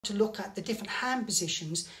to look at the different hand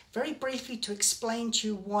positions very briefly to explain to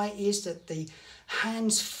you why it is that the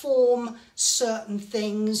hands form certain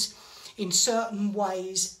things in certain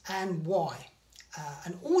ways and why.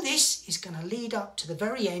 And all this is going to lead up to the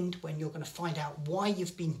very end when you're going to find out why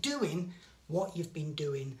you've been doing what you've been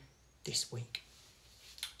doing this week.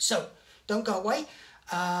 So don't go away.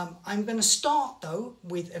 I'm going to start though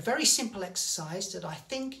with a very simple exercise that I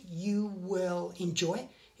think you will enjoy.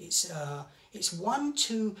 It's one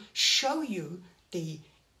to show you the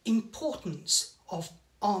importance of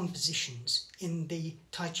arm positions in the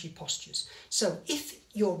Tai Chi postures. So if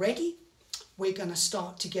you're ready, we're going to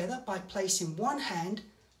start together by placing one hand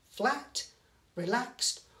flat,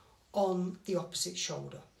 relaxed on the opposite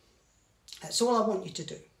shoulder. That's all I want you to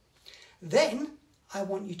do. Then I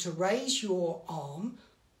want you to raise your arm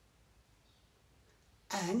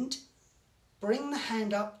and bring the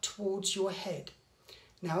hand up towards your head.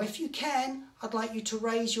 Now, if you can, I'd like you to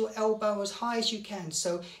raise your elbow as high as you can.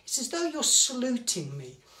 So it's as though you're saluting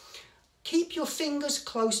me. Keep your fingers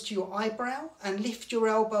close to your eyebrow and lift your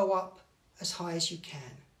elbow up as high as you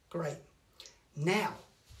can. Great. Now,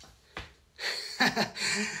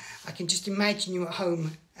 I can just imagine you at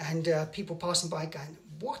home and people passing by going,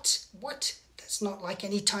 what? That's not like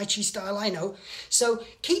any Tai Chi style I know. So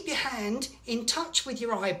keep your hand in touch with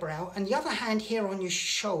your eyebrow and the other hand here on your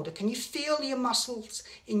shoulder. Can you feel your muscles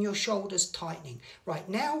in your shoulders tightening? Right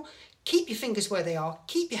now, keep your fingers where they are,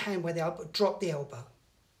 keep your hand where they are, but drop the elbow.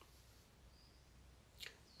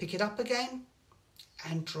 Pick it up again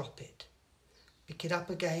and drop it. Pick it up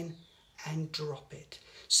again and drop it.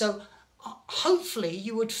 So hopefully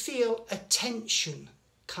you would feel a tension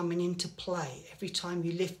coming into play every time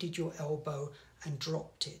you lifted your elbow and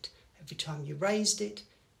dropped it. Every time you raised it,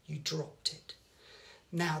 you dropped it.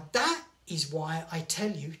 Now that is why I tell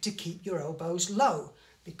you to keep your elbows low,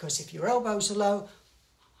 because if your elbows are low,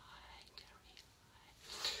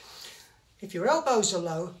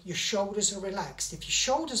 your shoulders are relaxed. If your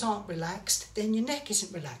shoulders aren't relaxed, then your neck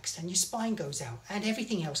isn't relaxed and your spine goes out and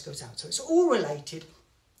everything else goes out. So it's all related.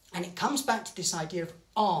 And it comes back to this idea of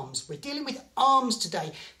arms. We're dealing with arms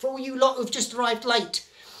today. For all you lot who've just arrived late,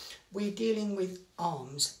 we're dealing with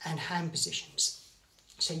arms and hand positions.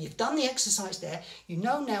 So you've done the exercise there. You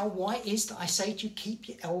know now why it is that I say to you, keep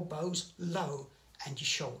your elbows low and your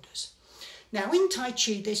shoulders. Now in Tai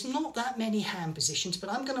Chi, there's not that many hand positions,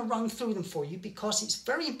 but I'm going to run through them for you because it's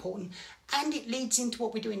very important and it leads into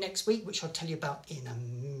what we're doing next week, which I'll tell you about in a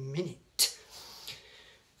minute.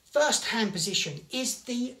 First hand position is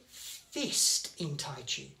the fist in Tai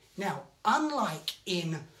Chi. Now, unlike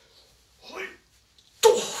in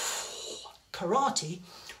karate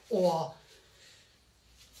or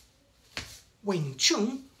Wing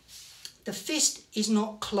Chun, the fist is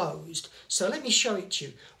not closed. So let me show it to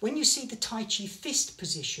you. When you see the Tai Chi fist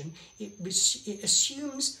position, it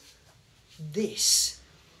assumes this.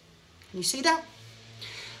 Can you see that?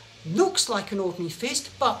 Looks like an ordinary fist,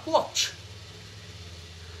 but watch.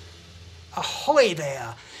 Ahoy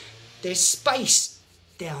there! There's space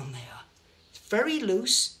down there. It's very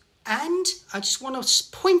loose, and I just want to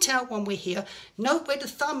point out when we're here, note where the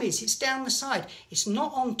thumb is. It's down the side. It's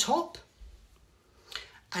not on top,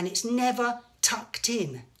 and it's never tucked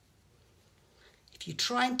in. If you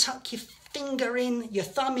try and tuck your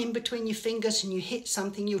thumb in between your fingers and you hit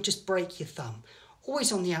something, you'll just break your thumb.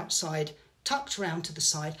 Always on the outside, tucked around to the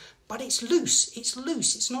side, but it's loose. It's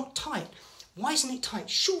loose. It's not tight. Why isn't it tight?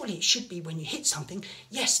 Surely it should be when you hit something.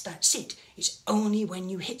 Yes, that's it. It's only when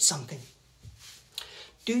you hit something.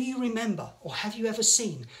 Do you remember, or have you ever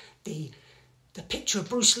seen the picture of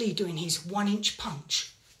Bruce Lee doing his 1-inch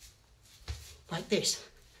punch? Like this.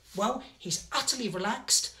 Well, he's utterly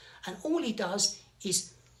relaxed and all he does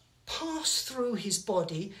is pass through his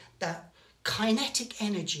body that kinetic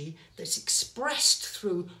energy that's expressed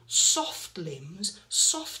through soft limbs,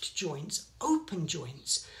 soft joints, open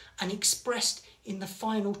joints, and expressed in the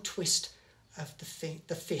final twist of the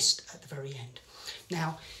fist at the very end.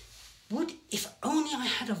 Now, if only I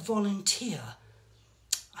had a volunteer,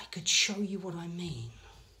 I could show you what I mean.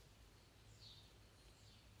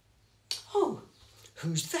 Oh,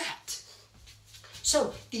 who's that?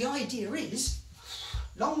 So the idea is,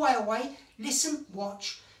 long way away, listen,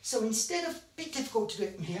 watch. So instead of, a bit difficult to do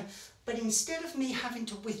it from here, but instead of me having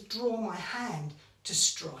to withdraw my hand to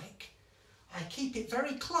strike, I keep it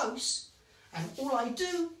very close, and all I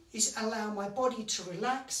do is allow my body to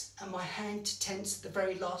relax and my hand to tense at the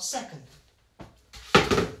very last second.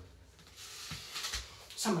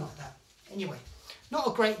 Something like that. Anyway, not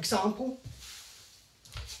a great example.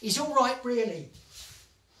 It's all right, really.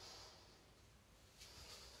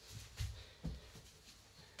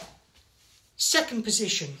 Second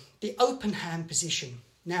position, the open hand position.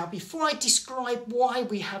 Now, before I describe why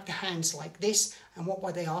we have the hands like this and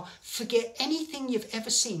why they are, forget anything you've ever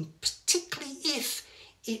seen, particularly if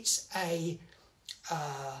it's a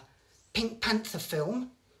Pink Panther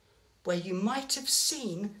film where you might have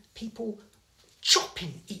seen people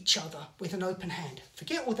chopping each other with an open hand.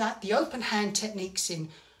 Forget all that. The open hand techniques in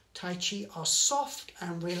Tai Chi are soft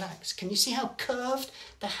and relaxed. Can you see how curved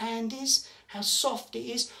the hand is? How soft it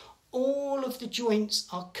is? All of the joints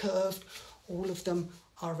are curved. All of them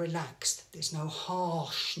are relaxed. There's no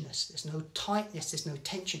harshness. There's no tightness. There's no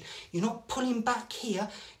tension. You're not pulling back here.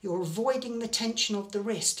 You're avoiding the tension of the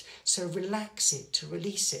wrist. So relax it to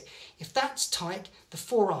release it. If that's tight, the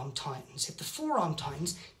forearm tightens. If the forearm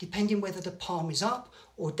tightens, depending whether the palm is up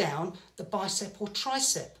or down, the bicep or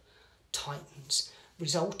tricep tightens,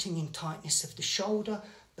 resulting in tightness of the shoulder,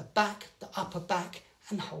 the back, the upper back,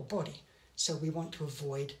 and the whole body. So we want to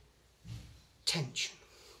avoid tension.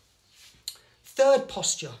 Third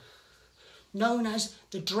posture, known as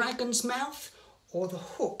the dragon's mouth or the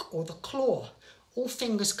hook or the claw. All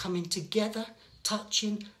fingers coming together,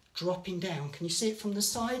 touching, dropping down. Can you see it from the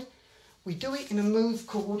side? We do it in a move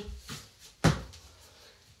called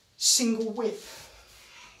single whip.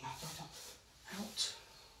 Out.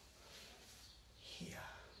 Here.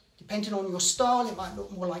 Depending on your style, it might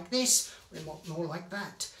look more like this or it might look more like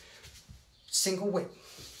that. Single whip.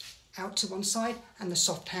 Out to one side and the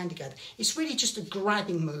soft hand together. It's really just a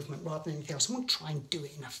grabbing movement rather than anything else. I won't try and do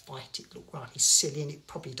it in a fight. It looked rather silly and it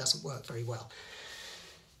probably doesn't work very well.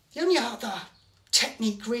 The only other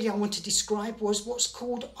technique really I want to describe was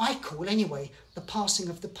I call anyway, the passing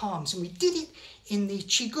of the palms. And we did it in the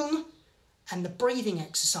Qigong and the breathing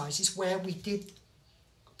exercises where we did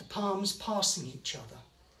the palms passing each other.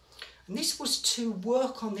 And this was to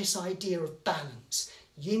work on this idea of balance,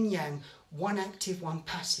 yin-yang, one active, one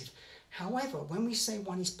passive. However, when we say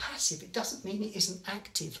one is passive, it doesn't mean it isn't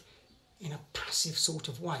active in a passive sort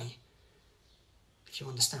of way, if you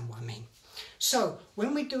understand what I mean. So,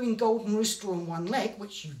 when we're doing Golden Rooster on one leg,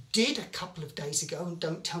 which you did a couple of days ago, and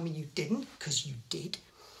don't tell me you didn't, because you did.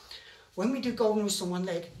 When we do Golden Rooster on one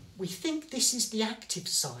leg, we think this is the active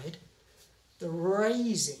side, the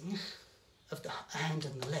raising of the hand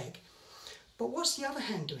and the leg. But what's the other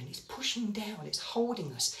hand doing? It's pushing down, it's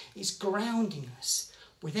holding us, it's grounding us.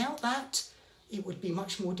 Without that, it would be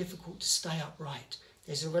much more difficult to stay upright.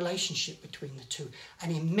 There's a relationship between the two.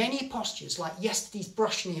 And in many postures, like yesterday's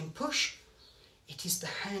brush, knee and push, it is the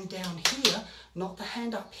hand down here, not the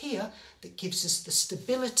hand up here, that gives us the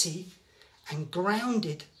stability and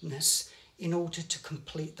groundedness in order to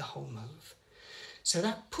complete the whole move. So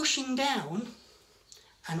that pushing down,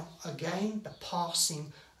 and again, the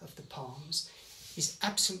passing of the palms is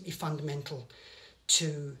absolutely fundamental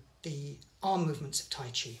to the arm movements of Tai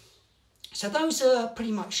Chi. So those are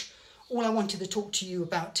pretty much all I wanted to talk to you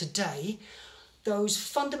about today. Those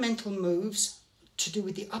fundamental moves to do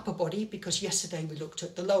with the upper body, because yesterday we looked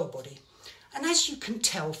at the lower body. And as you can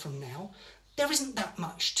tell from now, there isn't that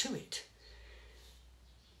much to it.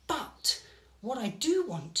 But what I do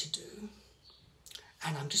want to do,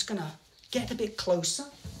 and I'm just going to get a bit closer,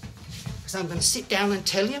 because I'm going to sit down and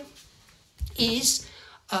tell you, is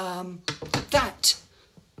that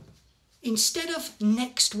instead of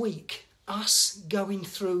next week us going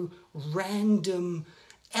through random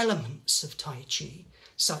elements of Tai Chi,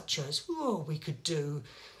 such as, we could do,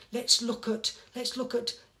 let's look at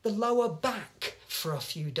the lower back for a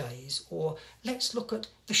few days, or let's look at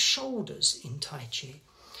the shoulders in Tai Chi.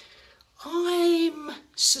 I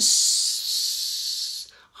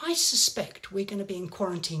suspect we're going to be in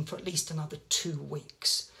quarantine for at least another 2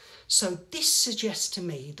 weeks. So this suggests to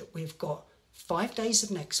me that we've got 5 days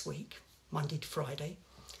of next week, Monday to Friday,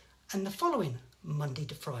 and the following Monday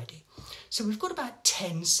to Friday. So we've got about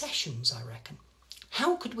 10 sessions, I reckon.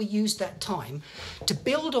 How could we use that time to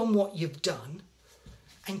build on what you've done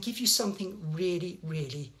and give you something really,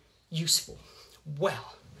 really useful?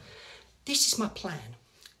 Well, this is my plan.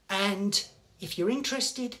 And if you're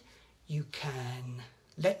interested, you can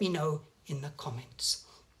let me know in the comments.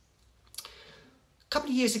 A couple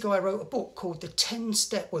of years ago, I wrote a book called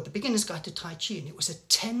The Beginner's Guide to Tai Chi, and it was a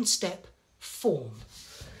 10-step form.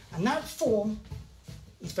 And that form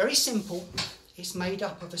is very simple. It's made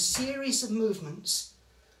up of a series of movements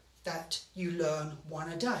that you learn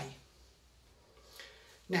one a day.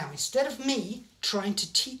 Now, instead of me trying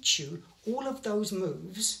to teach you all of those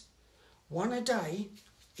moves, one a day,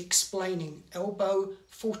 explaining elbow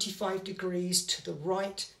 45 degrees to the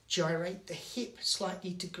right, gyrate the hip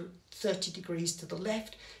slightly to 30 degrees to the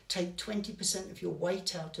left, take 20% of your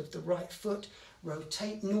weight out of the right foot,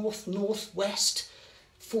 rotate north, northwest,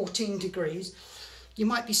 14 degrees. You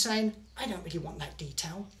might be saying, I don't really want that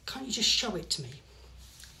detail. Can't you just show it to me?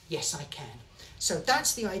 Yes, I can. So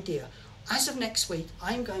that's the idea. As of next week,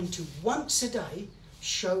 I'm going to once a day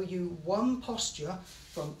show you one posture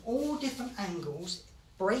from all different angles,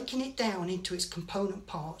 breaking it down into its component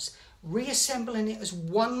parts, reassembling it as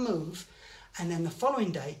one move, and then the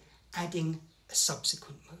following day adding a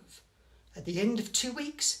subsequent move. At the end of 2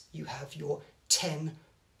 weeks, you have your 10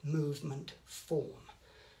 movement form,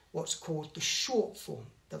 what's called the short form,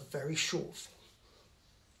 the very short form.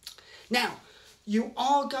 Now, you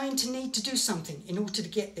are going to need to do something in order to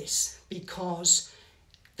get this, because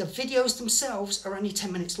the videos themselves are only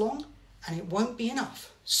 10 minutes long and it won't be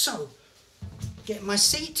enough. So, get my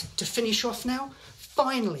seat to finish off now.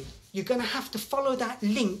 Finally, you're going to have to follow that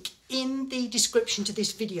link in the description to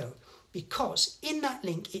this video, because in that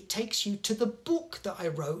link it takes you to the book that I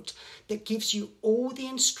wrote that gives you all the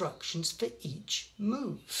instructions for each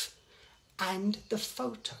move and the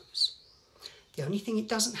photos. The only thing it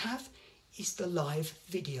doesn't have is the live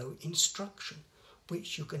video instruction,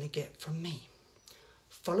 which you're going to get from me.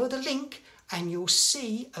 Follow the link and you'll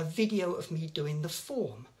see a video of me doing the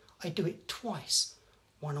form. I do it twice,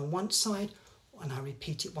 one on one side and I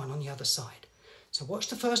repeat it one on the other side. So watch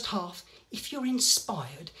the first half. If you're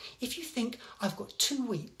inspired, if you think I've got 2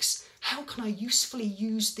 weeks, how can I usefully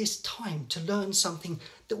use this time to learn something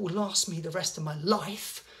that will last me the rest of my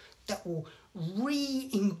life, that will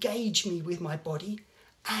re-engage me with my body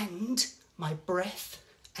and my breath,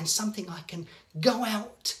 and something I can go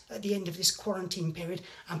out at the end of this quarantine period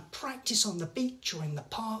and practice on the beach or in the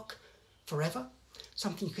park forever,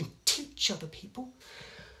 something you can teach other people,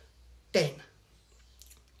 then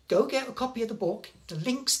go get a copy of the book. The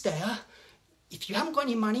link's there. If you haven't got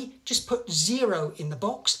any money, just put 0 in the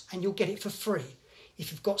box and you'll get it for free.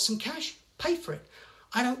 If you've got some cash, pay for it.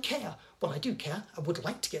 I don't care. Well, I do care. I would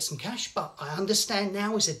like to get some cash, but I understand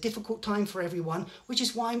now is a difficult time for everyone, which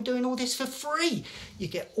is why I'm doing all this for free. You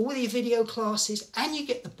get all the video classes and you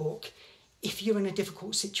get the book if you're in a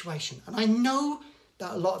difficult situation. And I know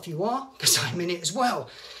that a lot of you are, because I'm in it as well.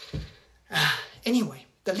 Anyway,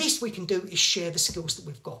 the least we can do is share the skills that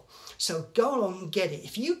we've got. So go along and get it.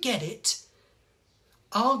 If you get it,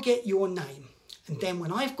 I'll get your name. And then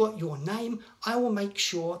when I've got your name, I will make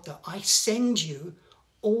sure that I send you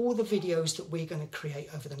all the videos that we're going to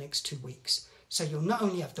create over the next 2 weeks. So you'll not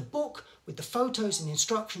only have the book with the photos and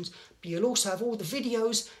instructions, but you'll also have all the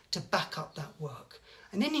videos to back up that work.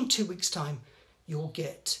 And then in 2 weeks' time, you'll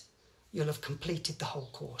have completed the whole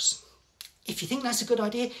course. If you think that's a good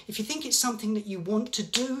idea, if you think it's something that you want to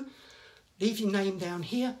do, leave your name down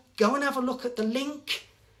here. Go and have a look at the link,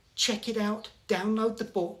 check it out, download the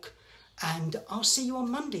book, and I'll see you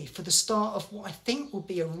on Monday for the start of what I think will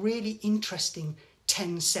be a really interesting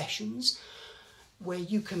 10 sessions where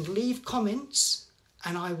you can leave comments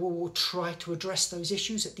and I will try to address those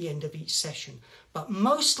issues at the end of each session. But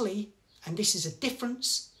mostly, and this is a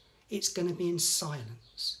difference, it's going to be in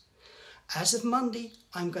silence. As of Monday,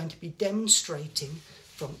 I'm going to be demonstrating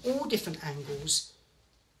from all different angles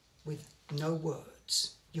with no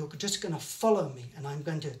words. You're just going to follow me and I'm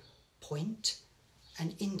going to point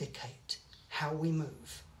and indicate how we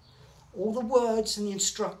move. All the words and the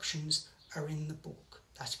instructions are in the book.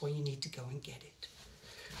 That's where you need to go and get it.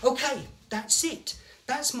 Okay, that's it.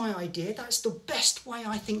 That's my idea. That's the best way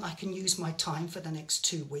I think I can use my time for the next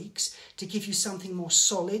 2 weeks, to give you something more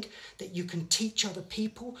solid that you can teach other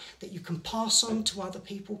people, that you can pass on to other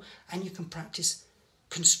people, and you can practice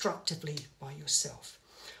constructively by yourself.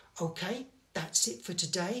 Okay, that's it for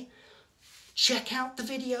today. Check out the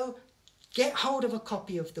video, get hold of a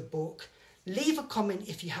copy of the book, leave a comment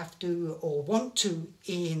if you have to or want to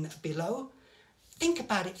in below. Think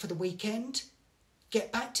about it for the weekend.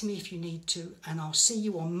 Get back to me if you need to, and I'll see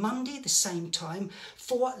you on Monday the same time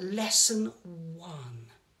for lesson 1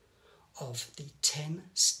 of the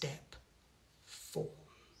 10-step form.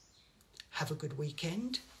 Have a good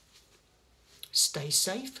weekend. Stay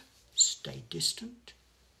safe, stay distant,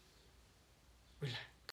 relax.